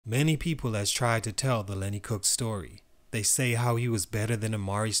Many people has tried to tell the Lenny Cooke story. They say how he was better than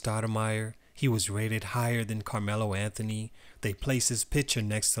Amari Stoudemire, he was rated higher than Carmelo Anthony. They place his picture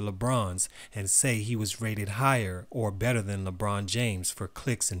next to LeBron's and say he was rated higher or better than LeBron James for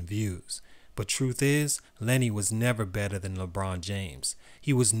clicks and views. But truth is, Lenny was never better than LeBron James.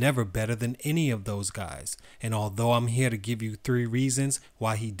 He was never better than any of those guys. And although I'm here to give you 3 reasons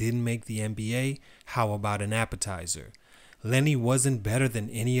why he didn't make the NBA, how about an appetizer? Lenny wasn't better than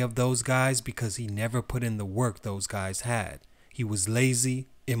any of those guys because he never put in the work those guys had. He was lazy,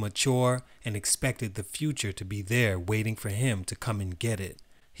 immature, and expected the future to be there waiting for him to come and get it.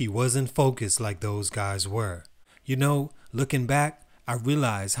 He wasn't focused like those guys were. You know, looking back, I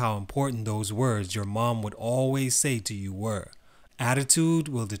realize how important those words your mom would always say to you were. Attitude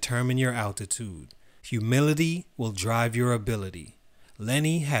will determine your altitude. Humility will drive your ability.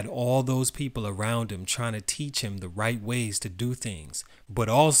 Lenny had all those people around him trying to teach him the right ways to do things, but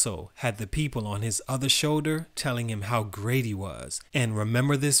also had the people on his other shoulder telling him how great he was. And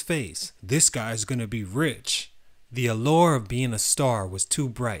remember this face, this guy's gonna be rich. The allure of being a star was too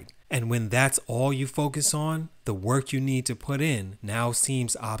bright. And when that's all you focus on, the work you need to put in now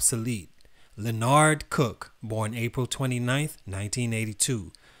seems obsolete. Lenny Cooke, born April 29th,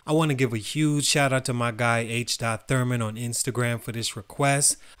 1982. I want to give a huge shout out to my guy H. Thurman on Instagram for this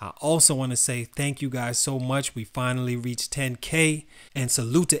request. I also want to say thank you guys so much. We finally reached 10K, and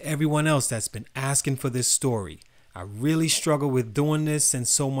salute to everyone else that's been asking for this story. I really struggle with doing this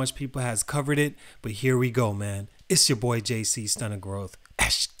since so much people has covered it, but here we go, man. It's your boy JC Stunted Growth.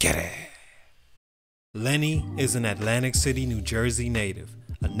 Get it. Lenny is an Atlantic City, New Jersey native,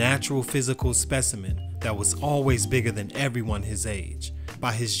 a natural physical specimen that was always bigger than everyone his age.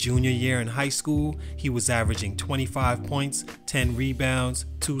 By his junior year in high school, he was averaging 25 points, 10 rebounds,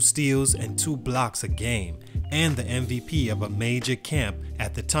 2 steals, and 2 blocks a game, and the MVP of a major camp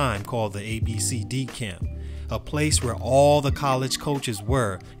at the time called the ABCD camp, a place where all the college coaches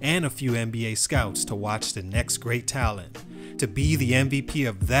were and a few NBA scouts to watch the next great talent. To be the MVP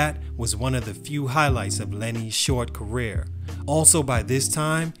of that was one of the few highlights of Lenny's short career. Also by this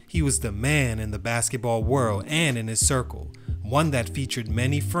time, he was the man in the basketball world and in his circle, one that featured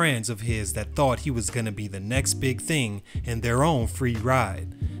many friends of his that thought he was going to be the next big thing in their own free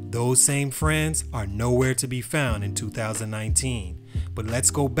ride. Those same friends are nowhere to be found in 2019. But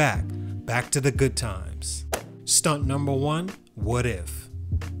let's go back to the good times. Stunt number 1, what if?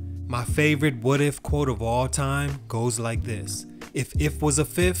 My favorite what if quote of all time goes like this. If was a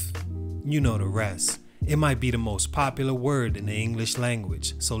fifth, you know the rest. It might be the most popular word in the English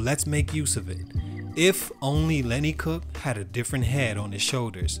language, so let's make use of it. If only Lenny Cooke had a different head on his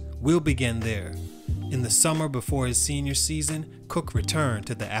shoulders. We'll begin there. In the summer before his senior season, Cooke returned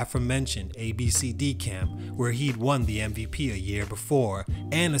to the aforementioned ABCD camp where he'd won the MVP a year before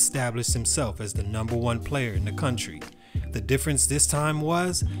and established himself as the #1 player in the country. The difference this time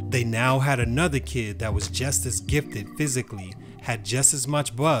was they now had another kid that was just as gifted physically, had just as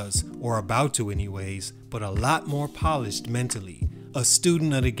much buzz, or about to anyways, but a lot more polished mentally. A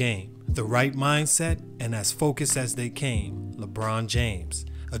student of the game, the right mindset, and as focused as they came, LeBron James.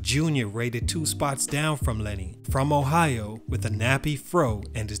 A junior rated 2 spots down from Lenny, from Ohio, with a nappy fro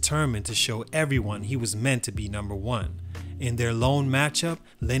and determined to show everyone he was meant to be #1. In their lone matchup,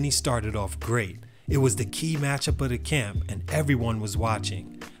 Lenny started off great. It was the key matchup of the camp and everyone was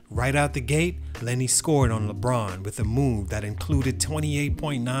watching. Right out the gate, Lenny scored on LeBron with a move that included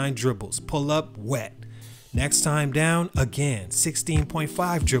 28.9 dribbles, pull up, wet. Next time down, again,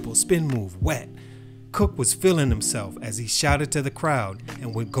 16.5 dribbles, spin move, wet. Cooke was feeling himself as he shouted to the crowd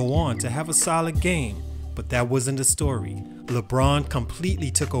and would go on to have a solid game. But that wasn't the story. LeBron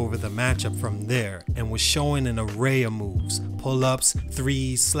completely took over the matchup from there and was showing an array of moves, pull-ups,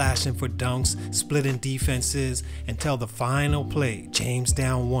 threes, slashing for dunks, splitting defenses, until the final play, James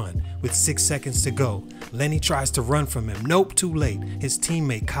down 1 with 6 seconds to go. Lenny tries to run from him, nope, too late. His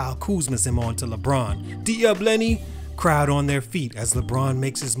teammate Kyle Kuzma's him on to LeBron. D up, Lenny! Crowd on their feet as LeBron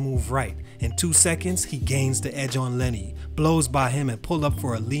makes his move right. In 2 seconds, he gains the edge on Lenny, blows by him and pull up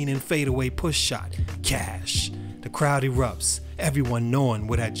for a lean-in fadeaway push shot. Cash. The crowd erupts, everyone knowing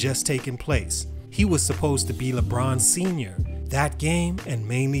what had just taken place. He was supposed to be LeBron's senior. That game, and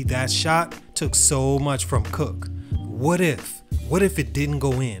mainly that shot, took so much from Cooke. What if? What if it didn't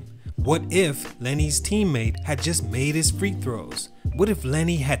go in? What if Lenny's teammate had just made his free throws? What if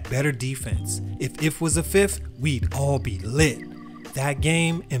Lenny had better defense? If was a fifth, we'd all be lit. That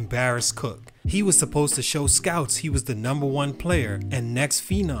game embarrassed Cooke. He was supposed to show scouts he was the #1 player and next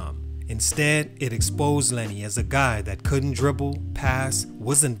phenom. Instead, it exposed Lenny as a guy that couldn't dribble, pass,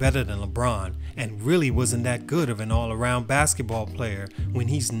 wasn't better than LeBron, and really wasn't that good of an all-around basketball player when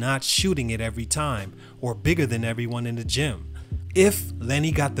he's not shooting it every time or bigger than everyone in the gym. If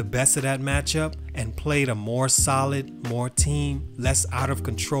Lenny got the best of that matchup and played a more solid, more team, less out of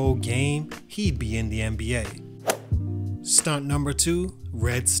control game, he'd be in the NBA. Stunt number 2,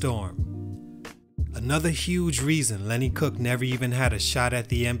 Red Storm. Another huge reason Lenny Cooke never even had a shot at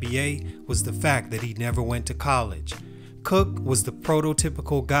the NBA was the fact that he never went to college. Cooke was the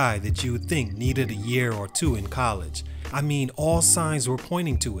prototypical guy that you would think needed a year or two in college. I mean, all signs were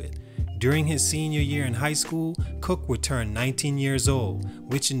pointing to it. During his senior year in high school, Cooke would turn 19 years old,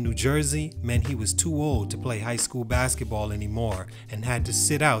 which in New Jersey meant he was too old to play high school basketball anymore and had to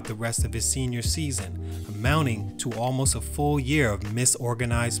sit out the rest of his senior season, amounting to almost a full year of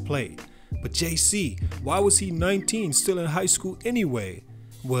misorganized play. But JC, why was he 19 still in high school anyway?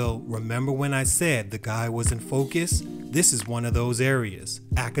 Well, remember when I said the guy wasn't focused? This is one of those areas,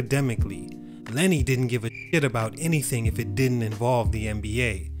 academically. Lenny didn't give a shit about anything if it didn't involve the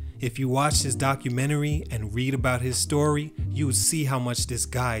NBA. If you watched his documentary and read about his story, you would see how much this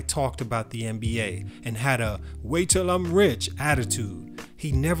guy talked about the NBA and had a wait till I'm rich attitude.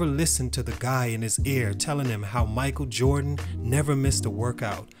 He never listened to the guy in his ear telling him how Michael Jordan never missed a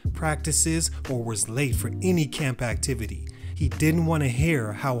workout, practices, or was late for any camp activity. He didn't want to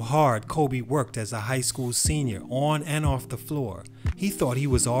hear how hard Kobe worked as a high school senior on and off the floor. He thought he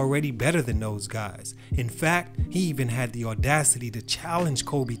was already better than those guys. In fact, he even had the audacity to challenge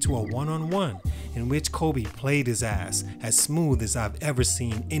Kobe to a one-on-one, in which Kobe played his ass as smooth as I've ever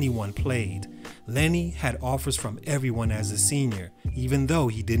seen anyone played. Lenny had offers from everyone as a senior, even though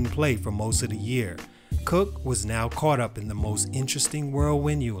he didn't play for most of the year. Cooke was now caught up in the most interesting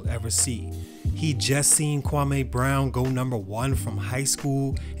whirlwind you'll ever see. He'd just seen Kwame Brown go number 1 from high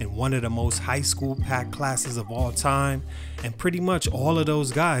school in one of the most high school packed classes of all time, and pretty much all of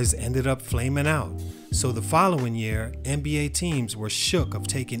those guys ended up flaming out. So the following year, NBA teams were shook of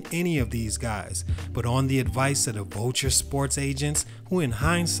taking any of these guys, but on the advice of the vulture sports agents, who in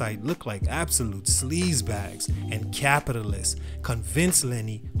hindsight looked like absolute sleazebags and capitalists, convinced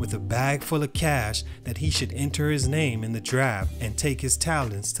Lenny with a bag full of cash that he should enter his name in the draft and take his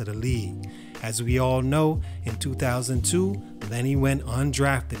talents to the league. As we all know, in 2002, Lenny went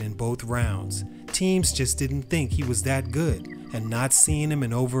undrafted in both rounds. Teams just didn't think he was that good, and not seeing him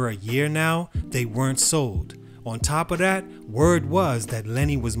in over a year now, they weren't sold. On top of that, word was that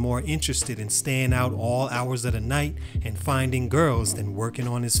Lenny was more interested in staying out all hours of the night and finding girls than working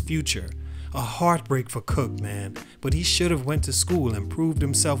on his future. A heartbreak for Cooke, man, but he should have went to school and proved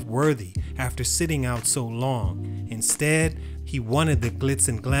himself worthy after sitting out so long. Instead, he wanted the glitz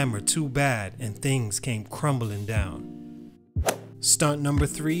and glamour too bad, and things came crumbling down. Stunt number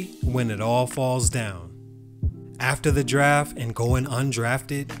 3, when it all falls down. After the draft and going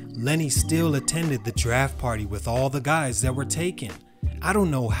undrafted, Lenny still attended the draft party with all the guys that were taken. I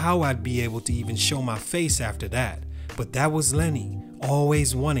don't know how I'd be able to even show my face after that, but that was Lenny,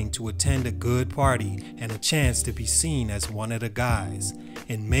 always wanting to attend a good party and a chance to be seen as one of the guys.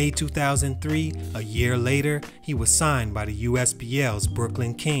 In May 2003, a year later, he was signed by the USBL's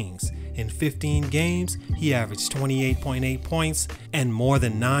Brooklyn Kings. In 15 games, he averaged 28.8 points and more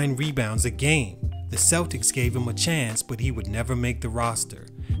than 9 rebounds a game. The Celtics gave him a chance, but he would never make the roster.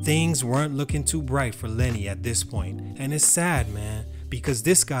 Things weren't looking too bright for Lenny at this point, and it's sad, man, because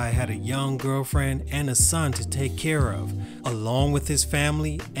this guy had a young girlfriend and a son to take care of, along with his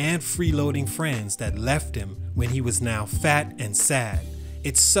family and freeloading friends that left him when he was now fat and sad.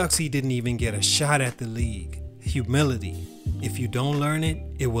 It sucks he didn't even get a shot at the league. Humility. If you don't learn it,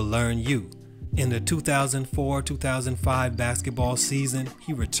 it will learn you. In the 2004-2005 basketball season,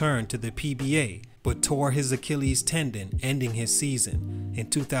 he returned to the PBA, but tore his Achilles tendon, ending his season. In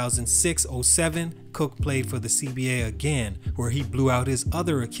 2006-07, Cooke played for the CBA again, where he blew out his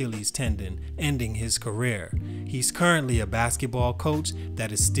other Achilles tendon, ending his career. He's currently a basketball coach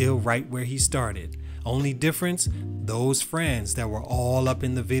that is still right where he started. Only difference, those friends that were all up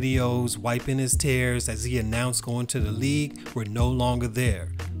in the videos wiping his tears as he announced going to the league were no longer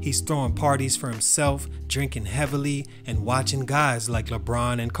there. He's throwing parties for himself, drinking heavily, and watching guys like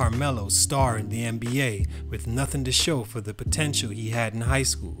LeBron and Carmelo star in the NBA with nothing to show for the potential he had in high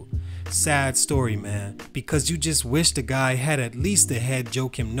school. Sad story, man, because you just wish the guy had at least the head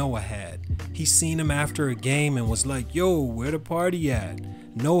Joakim Noah had. He seen him after a game and was like, yo, where the party at?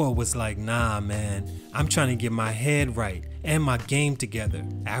 Noah was like, nah, man, I'm trying to get my head right and my game together.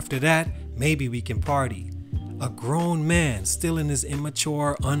 After that, maybe we can party. A grown man still in his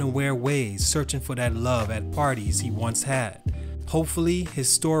immature, unaware ways, searching for that love at parties he once had. Hopefully, his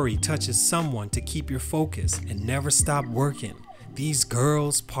story touches someone to keep your focus and never stop working. These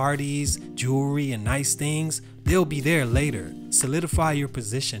girls, parties, jewelry, and nice things, they'll be there later. Solidify your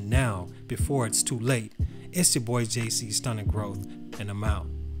position now before it's too late. It's your boy JC Stunted Growth, and I'm out.